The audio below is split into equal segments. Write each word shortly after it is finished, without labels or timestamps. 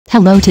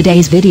Hello,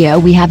 today's video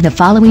we have the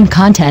following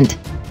content.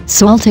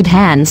 Salted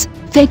hands,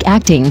 fake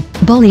acting,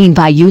 bullying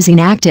by using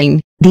acting.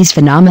 These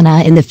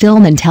phenomena in the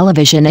film and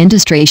television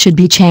industry should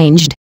be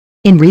changed.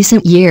 In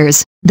recent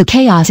years, the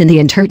chaos in the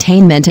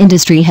entertainment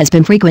industry has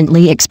been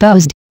frequently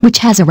exposed, which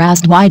has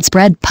aroused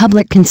widespread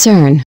public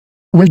concern.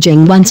 Wu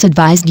Jing once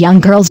advised young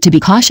girls to be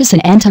cautious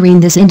in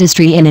entering this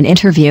industry in an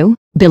interview,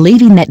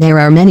 believing that there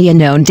are many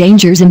unknown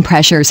dangers and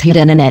pressures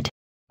hidden in it.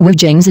 Wu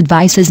Jing's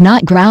advice is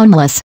not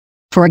groundless.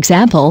 For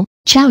example,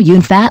 Chow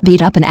Yun-fat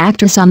beat up an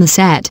actress on the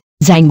set.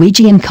 Zhang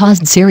Weijian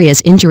caused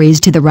serious injuries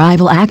to the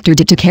rival actor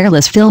due to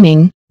careless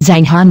filming.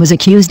 Zhang Han was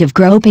accused of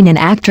groping an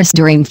actress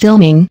during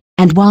filming,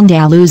 and Wang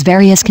Dalu's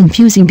various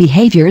confusing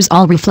behaviors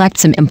all reflect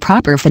some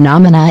improper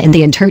phenomena in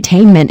the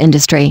entertainment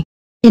industry.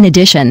 In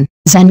addition,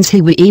 Zhang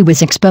Zihui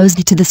was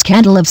exposed to the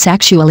scandal of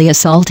sexually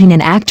assaulting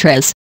an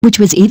actress, which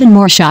was even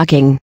more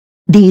shocking.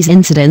 These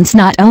incidents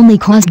not only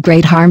caused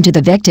great harm to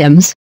the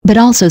victims, but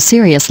also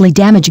seriously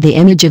damaged the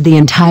image of the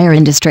entire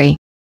industry.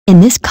 In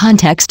this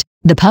context,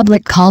 the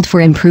public called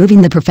for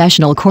improving the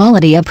professional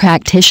quality of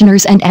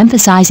practitioners and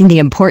emphasizing the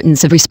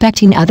importance of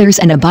respecting others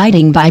and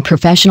abiding by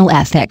professional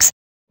ethics.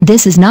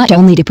 This is not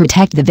only to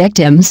protect the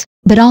victims,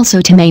 but also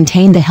to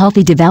maintain the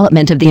healthy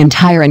development of the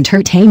entire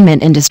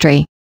entertainment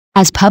industry.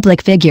 As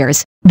public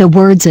figures, the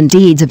words and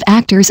deeds of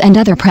actors and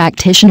other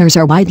practitioners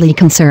are widely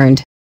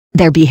concerned.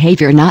 Their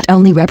behavior not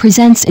only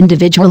represents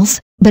individuals,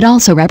 but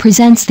also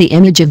represents the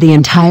image of the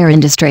entire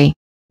industry.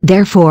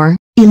 Therefore,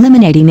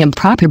 eliminating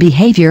improper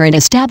behavior and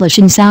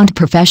establishing sound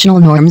professional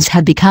norms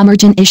have become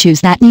urgent issues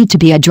that need to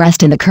be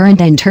addressed in the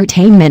current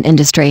entertainment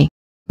industry.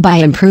 By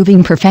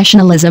improving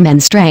professionalism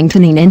and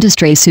strengthening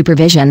industry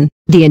supervision,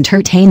 the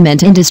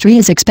entertainment industry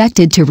is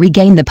expected to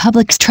regain the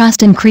public's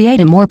trust and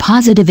create a more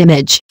positive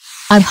image.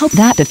 I hope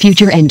that the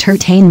future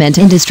entertainment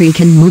industry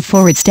can move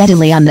forward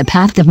steadily on the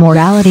path of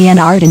morality and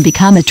art and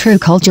become a true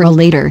cultural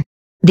leader.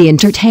 The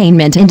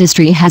entertainment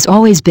industry has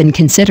always been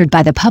considered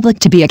by the public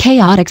to be a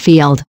chaotic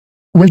field.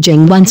 Wu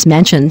Jing once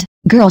mentioned,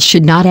 girls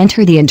should not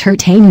enter the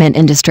entertainment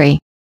industry.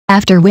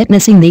 After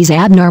witnessing these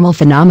abnormal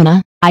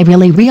phenomena, I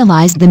really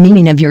realized the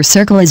meaning of your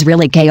circle is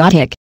really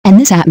chaotic, and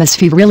this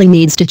atmosphere really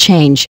needs to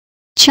change.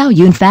 Chow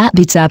Yun-fat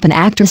beats up an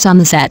actress on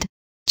the set.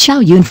 Chow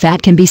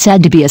Yun-fat can be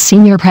said to be a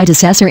senior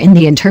predecessor in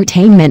the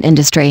entertainment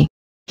industry.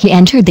 He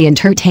entered the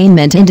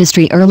entertainment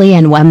industry early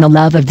and won the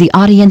love of the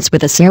audience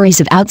with a series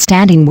of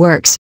outstanding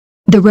works.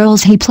 The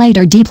roles he played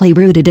are deeply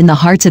rooted in the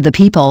hearts of the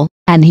people,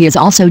 and he has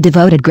also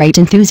devoted great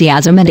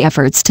enthusiasm and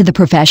efforts to the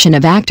profession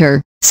of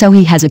actor, so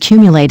he has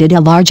accumulated a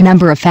large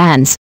number of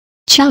fans.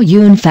 Chow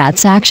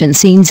Yun-fat's action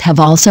scenes have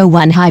also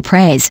won high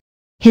praise.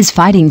 His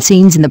fighting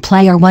scenes in the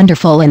play are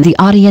wonderful and the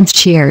audience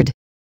cheered.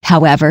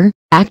 However,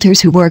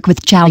 actors who work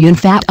with Chow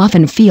Yun-fat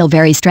often feel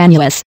very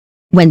strenuous.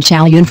 When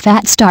Chow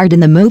Yun-fat starred in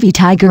the movie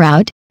Tiger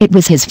Out, it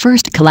was his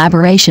first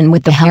collaboration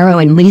with the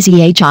heroine Li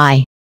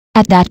Zihi.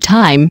 At that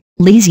time,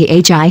 Li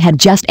Zihi had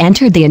just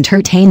entered the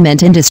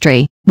entertainment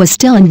industry, was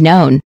still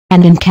unknown,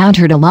 and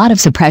encountered a lot of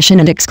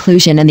suppression and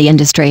exclusion in the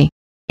industry.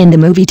 In the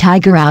movie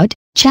Tiger Out,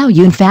 Chow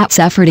Yun-fat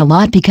suffered a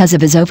lot because of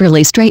his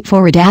overly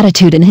straightforward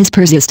attitude and his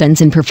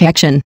persistence in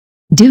perfection.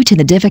 Due to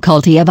the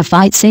difficulty of a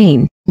fight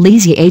scene, Li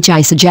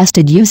Zihi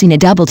suggested using a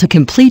double to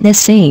complete this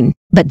scene,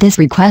 but this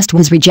request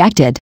was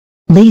rejected.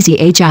 Li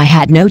Zihi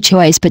had no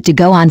choice but to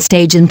go on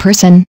stage in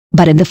person,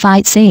 but in the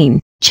fight scene,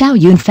 Chow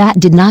Yun-fat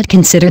did not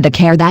consider the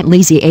care that Li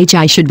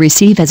Zihi should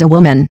receive as a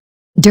woman.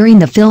 During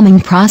the filming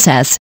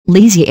process,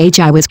 Li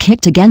Zihi was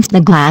kicked against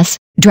the glass,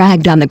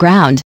 dragged on the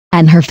ground,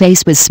 and her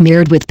face was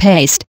smeared with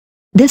paste.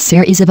 This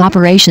series of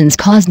operations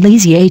caused Li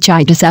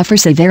Zihi to suffer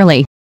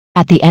severely.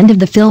 At the end of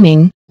the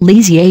filming, Li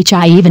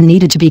Zihi even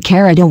needed to be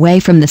carried away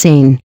from the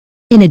scene.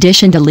 In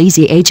addition to Li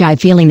Zihi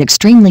feeling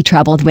extremely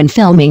troubled when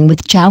filming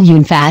with Chow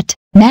Yun-fat,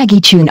 Maggie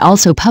Chun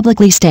also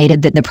publicly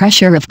stated that the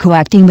pressure of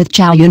co-acting with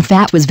Chow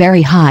Yun-fat was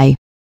very high.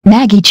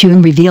 Maggie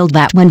Chun revealed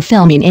that when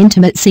filming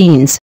intimate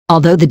scenes,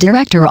 although the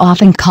director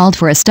often called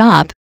for a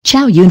stop,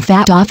 Chow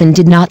Yun-fat often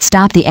did not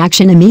stop the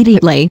action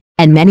immediately,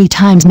 and many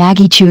times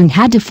Maggie Chun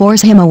had to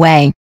force him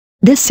away.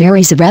 This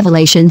series of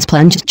revelations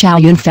plunged Chow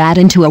Yun-fat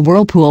into a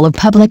whirlpool of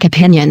public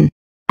opinion.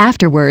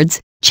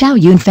 Afterwards, Chow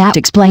Yun-fat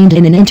explained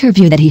in an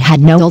interview that he had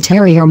no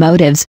ulterior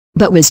motives,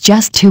 but was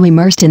just too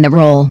immersed in the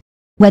role.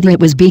 Whether it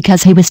was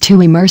because he was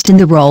too immersed in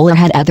the role or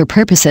had other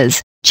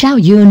purposes, Chow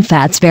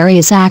Yun-fat's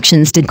various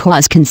actions did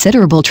cause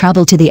considerable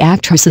trouble to the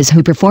actresses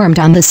who performed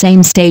on the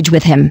same stage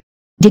with him.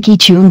 Dickie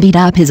Chun beat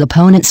up his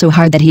opponent so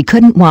hard that he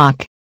couldn't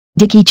walk.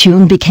 Dickie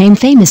Chun became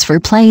famous for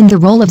playing the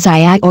role of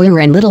Ziya Oyer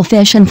in Little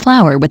Fish and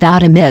Flower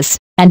Without a Miss,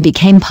 and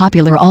became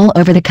popular all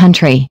over the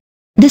country.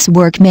 This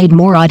work made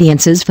more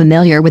audiences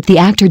familiar with the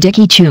actor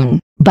Dickie Chun,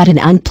 but an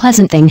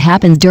unpleasant thing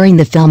happened during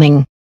the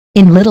filming.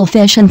 In Little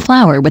Fish and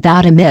Flower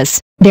Without a Miss,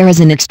 there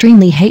is an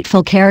extremely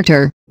hateful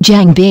character,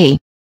 Jiang Bi.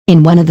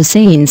 In one of the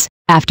scenes,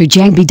 after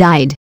Jiang Bi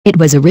died, it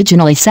was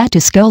originally set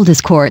to scold his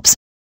corpse.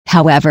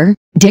 However,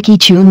 Dickie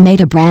Chun made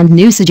a brand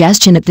new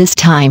suggestion at this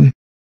time.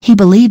 He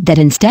believed that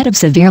instead of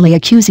severely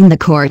accusing the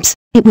corpse,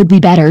 it would be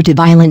better to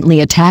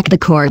violently attack the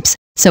corpse,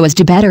 so as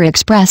to better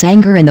express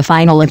anger, and the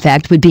final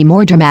effect would be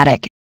more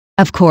dramatic.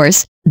 Of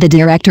course, the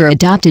director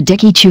adopted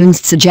Dickie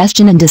Chun's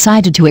suggestion and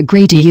decided to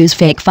agree to use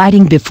fake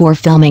fighting before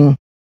filming.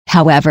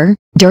 However,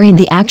 during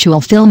the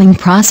actual filming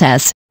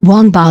process,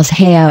 Wong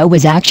Bosheo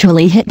was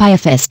actually hit by a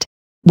fist.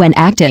 When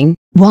acting,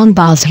 Wong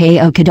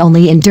Bosheo could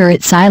only endure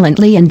it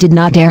silently and did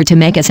not dare to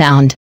make a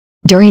sound.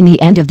 During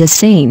the end of this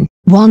scene,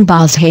 Wong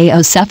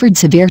Bosheo suffered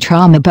severe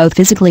trauma both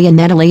physically and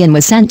mentally and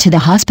was sent to the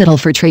hospital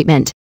for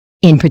treatment.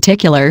 In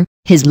particular,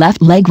 his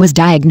left leg was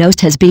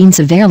diagnosed as being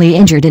severely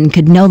injured and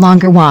could no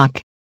longer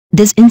walk.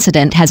 This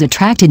incident has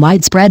attracted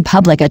widespread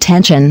public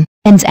attention,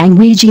 and Zhang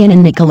Weijian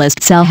and Nicholas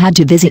Tsel had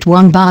to visit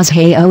Wong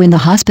Bosheo in the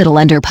hospital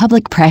under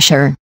public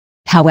pressure.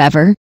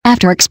 However,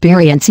 after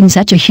experiencing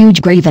such a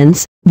huge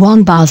grievance,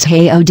 Wong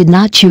Bosheo did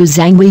not choose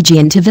Zhang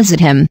Weijian to visit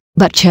him,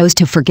 but chose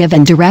to forgive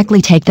and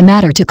directly take the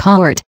matter to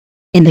court.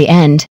 In the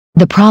end,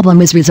 the problem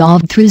was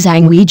resolved through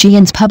Zhang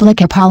Weijian's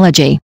public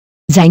apology.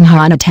 Zhang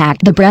Han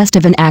attacked the breast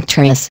of an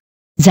actress.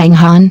 Zhang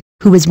Han,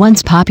 who was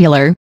once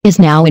popular, is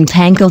now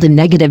entangled in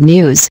negative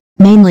news,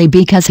 mainly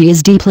because he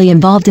is deeply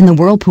involved in the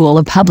whirlpool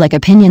of public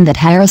opinion that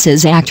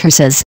harasses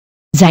actresses.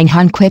 Zhang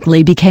Han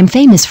quickly became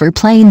famous for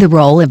playing the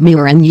role of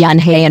Muran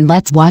Yunhei in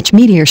Let's Watch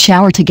Meteor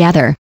Shower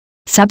Together.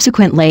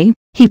 Subsequently,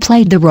 he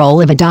played the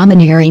role of a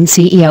domineering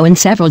CEO in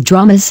several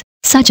dramas,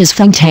 such as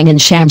Feng Tang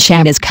and Sham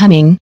Sham is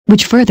Coming,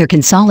 which further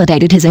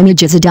consolidated his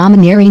image as a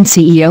domineering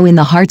CEO in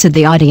the hearts of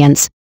the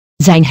audience.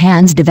 Zhang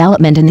Han's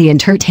development in the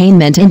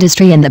entertainment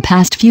industry in the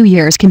past few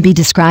years can be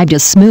described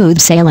as smooth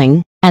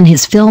sailing, and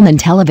his film and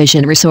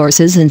television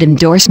resources and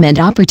endorsement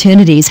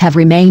opportunities have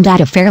remained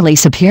at a fairly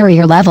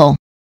superior level.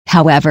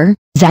 However,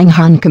 Zhang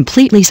Han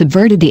completely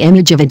subverted the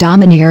image of a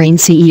domineering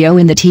CEO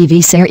in the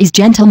TV series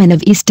Gentlemen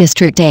of East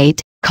District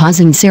 8,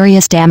 causing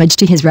serious damage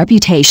to his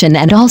reputation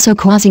and also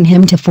causing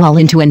him to fall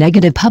into a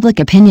negative public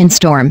opinion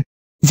storm.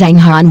 Zhang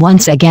Han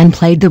once again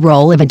played the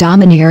role of a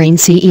domineering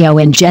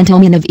CEO in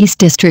Gentlemen of East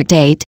District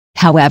 8,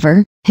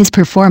 however, his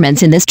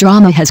performance in this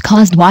drama has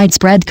caused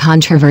widespread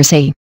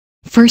controversy.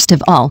 First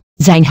of all,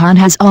 Zhang Han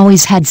has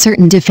always had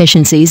certain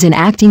deficiencies in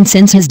acting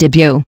since his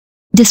debut.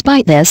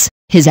 Despite this,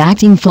 his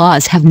acting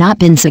flaws have not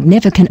been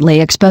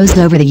significantly exposed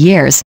over the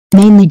years,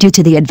 mainly due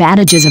to the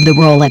advantages of the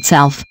role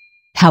itself.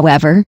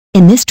 However,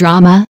 in this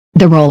drama,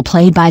 the role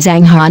played by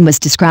Zhang Han was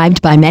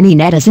described by many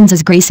netizens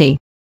as greasy.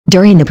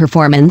 During the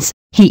performance,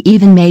 he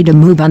even made a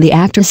move on the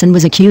actress and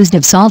was accused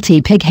of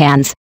salty pig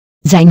hands.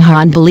 Zhang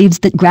Han believes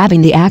that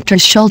grabbing the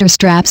actress' shoulder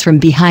straps from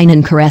behind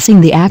and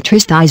caressing the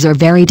actress' thighs are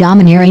very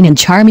domineering and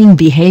charming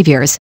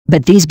behaviors,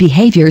 but these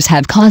behaviors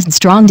have caused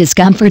strong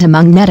discomfort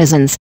among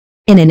netizens.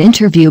 In an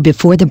interview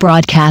before the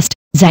broadcast,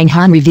 Zhang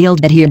Han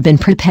revealed that he had been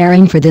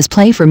preparing for this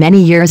play for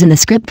many years and the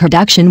script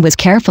production was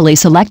carefully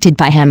selected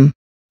by him.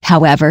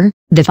 However,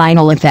 the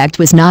final effect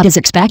was not as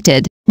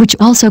expected, which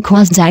also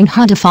caused Zhang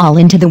Han to fall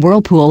into the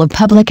whirlpool of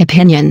public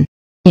opinion.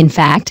 In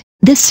fact,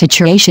 this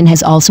situation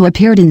has also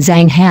appeared in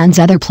Zhang Han's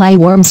other play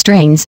Warm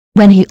Strings,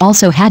 when he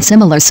also had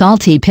similar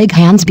salty pig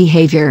hands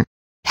behavior.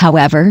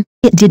 However,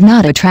 it did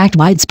not attract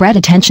widespread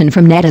attention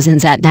from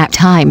netizens at that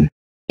time.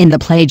 In the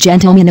play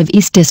Gentlemen of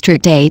East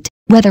District 8,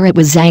 whether it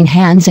was Zhang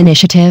Han's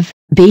initiative,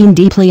 being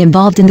deeply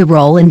involved in the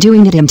role and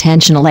doing it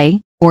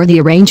intentionally, or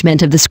the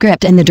arrangement of the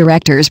script and the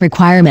director's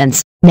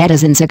requirements,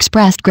 netizens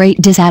expressed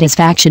great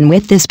dissatisfaction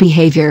with this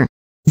behavior.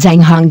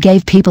 Zhang Han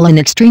gave people an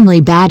extremely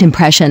bad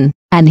impression,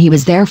 and he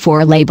was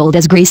therefore labeled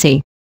as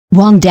greasy.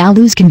 Wang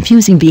Dalu's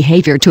confusing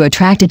behavior to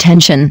attract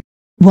attention.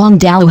 Wang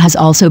Dalu has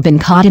also been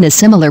caught in a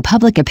similar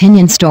public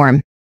opinion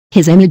storm.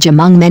 His image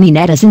among many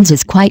netizens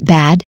is quite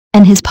bad,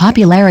 and his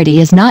popularity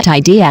is not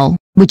ideal,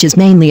 which is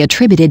mainly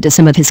attributed to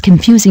some of his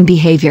confusing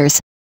behaviors.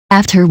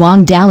 After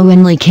Wang Dalu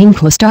and Li King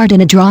co-starred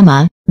in a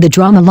drama, the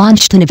drama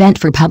launched an event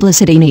for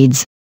publicity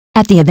needs.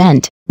 At the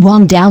event,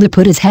 Wang Dalu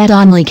put his head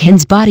on Li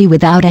Kin's body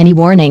without any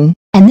warning,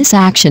 and this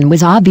action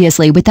was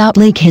obviously without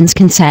Li Kin's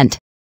consent.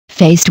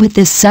 Faced with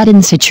this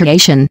sudden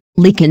situation,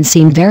 Li Kin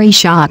seemed very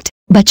shocked,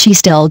 but she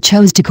still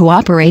chose to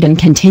cooperate and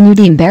continue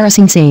the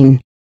embarrassing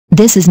scene.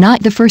 This is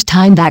not the first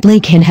time that Li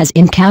Kin has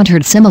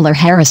encountered similar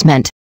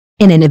harassment.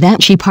 In an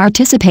event she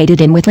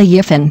participated in with Li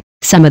Yifan,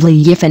 some of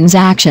Li Yifan's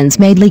actions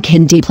made Li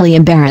Kin deeply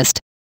embarrassed.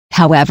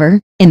 However,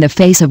 in the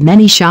face of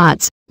many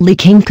shots, Li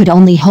Kin could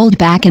only hold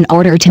back in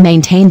order to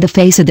maintain the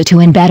face of the two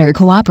in better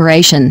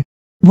cooperation.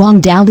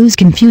 Wang Dalu's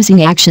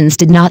confusing actions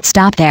did not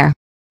stop there.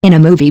 In a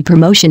movie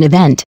promotion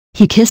event,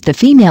 he kissed the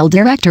female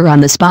director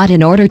on the spot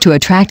in order to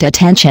attract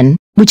attention,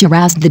 which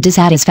aroused the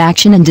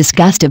dissatisfaction and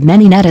disgust of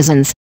many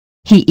netizens.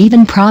 He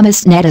even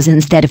promised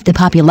netizens that if the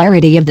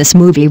popularity of this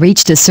movie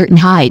reached a certain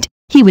height,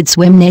 he would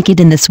swim naked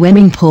in the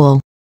swimming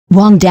pool.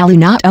 Wang Dalu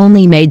not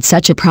only made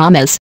such a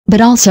promise, but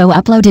also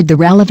uploaded the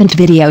relevant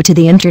video to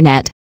the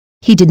internet.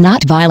 He did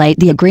not violate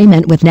the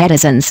agreement with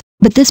netizens,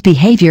 but this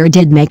behavior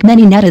did make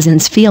many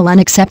netizens feel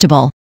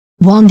unacceptable.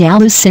 Wang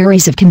Dalu's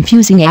series of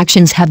confusing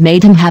actions have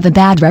made him have a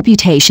bad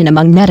reputation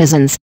among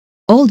netizens.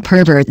 Old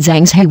pervert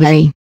Zhang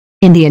Hui.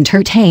 In the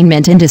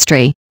entertainment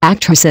industry,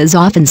 actresses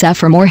often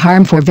suffer more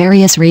harm for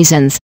various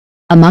reasons.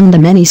 Among the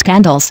many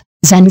scandals,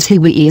 Zhang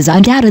Zihui is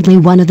undoubtedly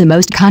one of the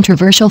most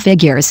controversial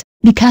figures,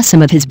 because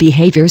some of his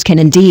behaviors can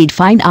indeed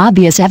find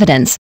obvious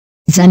evidence.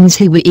 Zhang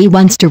Zihui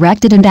once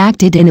directed and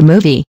acted in a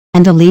movie,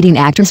 and the leading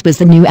actress was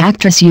the new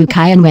actress Yu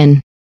Qianwen.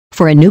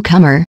 For a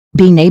newcomer,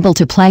 being able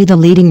to play the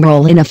leading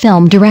role in a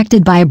film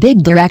directed by a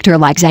big director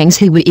like Zhang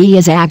Zihui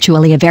is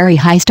actually a very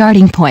high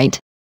starting point.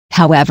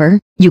 However,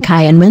 Yu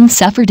Qianwen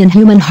suffered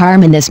inhuman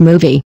harm in this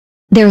movie.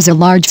 There's a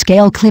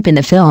large-scale clip in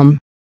the film.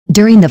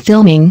 During the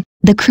filming,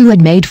 the crew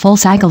had made full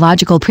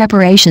psychological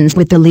preparations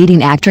with the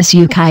leading actress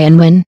Yu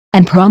Qianwen,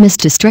 and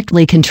promised to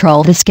strictly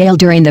control the scale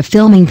during the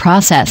filming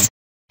process.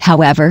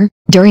 However,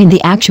 during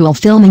the actual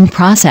filming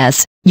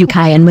process, Yu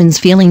Qianwen's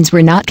feelings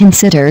were not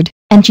considered,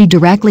 and she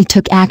directly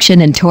took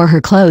action and tore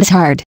her clothes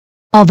hard.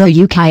 Although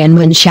Yu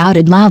Qianwen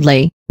shouted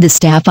loudly, the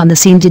staff on the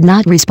scene did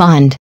not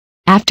respond.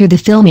 After the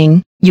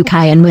filming, Yu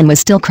Qianwen was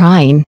still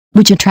crying,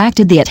 which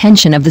attracted the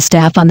attention of the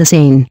staff on the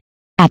scene.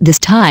 At this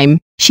time,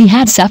 she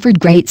had suffered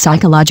great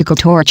psychological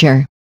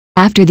torture.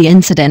 After the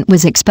incident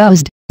was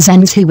exposed,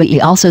 Zhang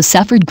Zihui also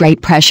suffered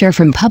great pressure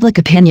from public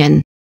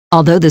opinion.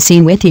 Although the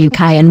scene with Yu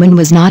Qianwen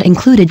was not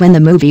included when the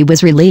movie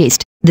was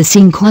released, the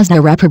scene caused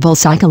irreparable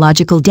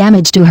psychological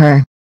damage to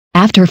her.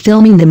 After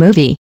filming the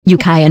movie, Yu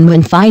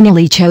Qianwen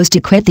finally chose to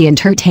quit the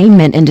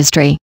entertainment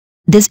industry.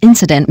 This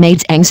incident made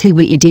Zhang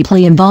Zihui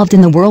deeply involved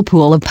in the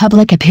whirlpool of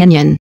public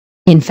opinion.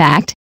 In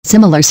fact,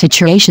 similar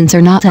situations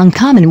are not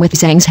uncommon with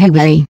Zhang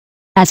Zihui.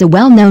 As a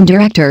well-known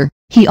director,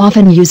 he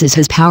often uses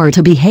his power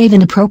to behave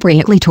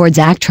inappropriately towards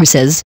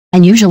actresses,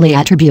 and usually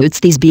attributes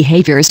these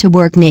behaviors to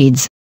work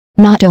needs.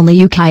 Not only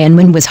Yu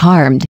Qianwen was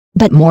harmed,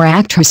 but more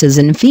actresses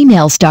and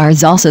female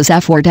stars also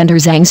suffered under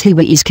Zhang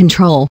Zihui's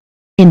control.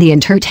 In the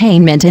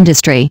entertainment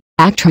industry,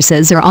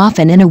 actresses are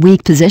often in a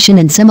weak position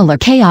in similar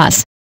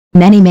chaos.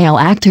 Many male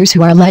actors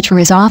who are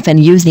lecherous often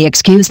use the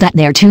excuse that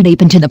they're too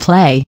deep into the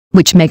play,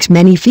 which makes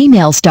many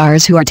female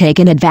stars who are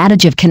taken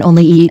advantage of can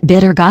only eat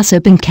bitter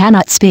gossip and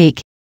cannot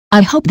speak.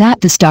 I hope that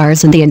the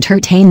stars in the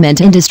entertainment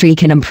industry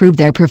can improve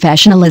their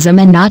professionalism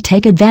and not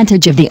take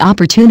advantage of the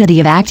opportunity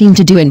of acting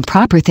to do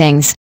improper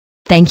things.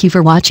 Thank you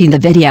for watching the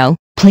video.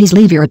 Please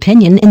leave your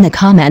opinion in the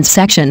comments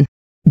section.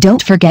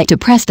 Don't forget to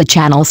press the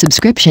channel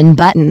subscription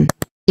button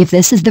if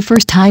this is the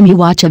first time you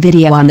watch a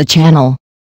video on the channel.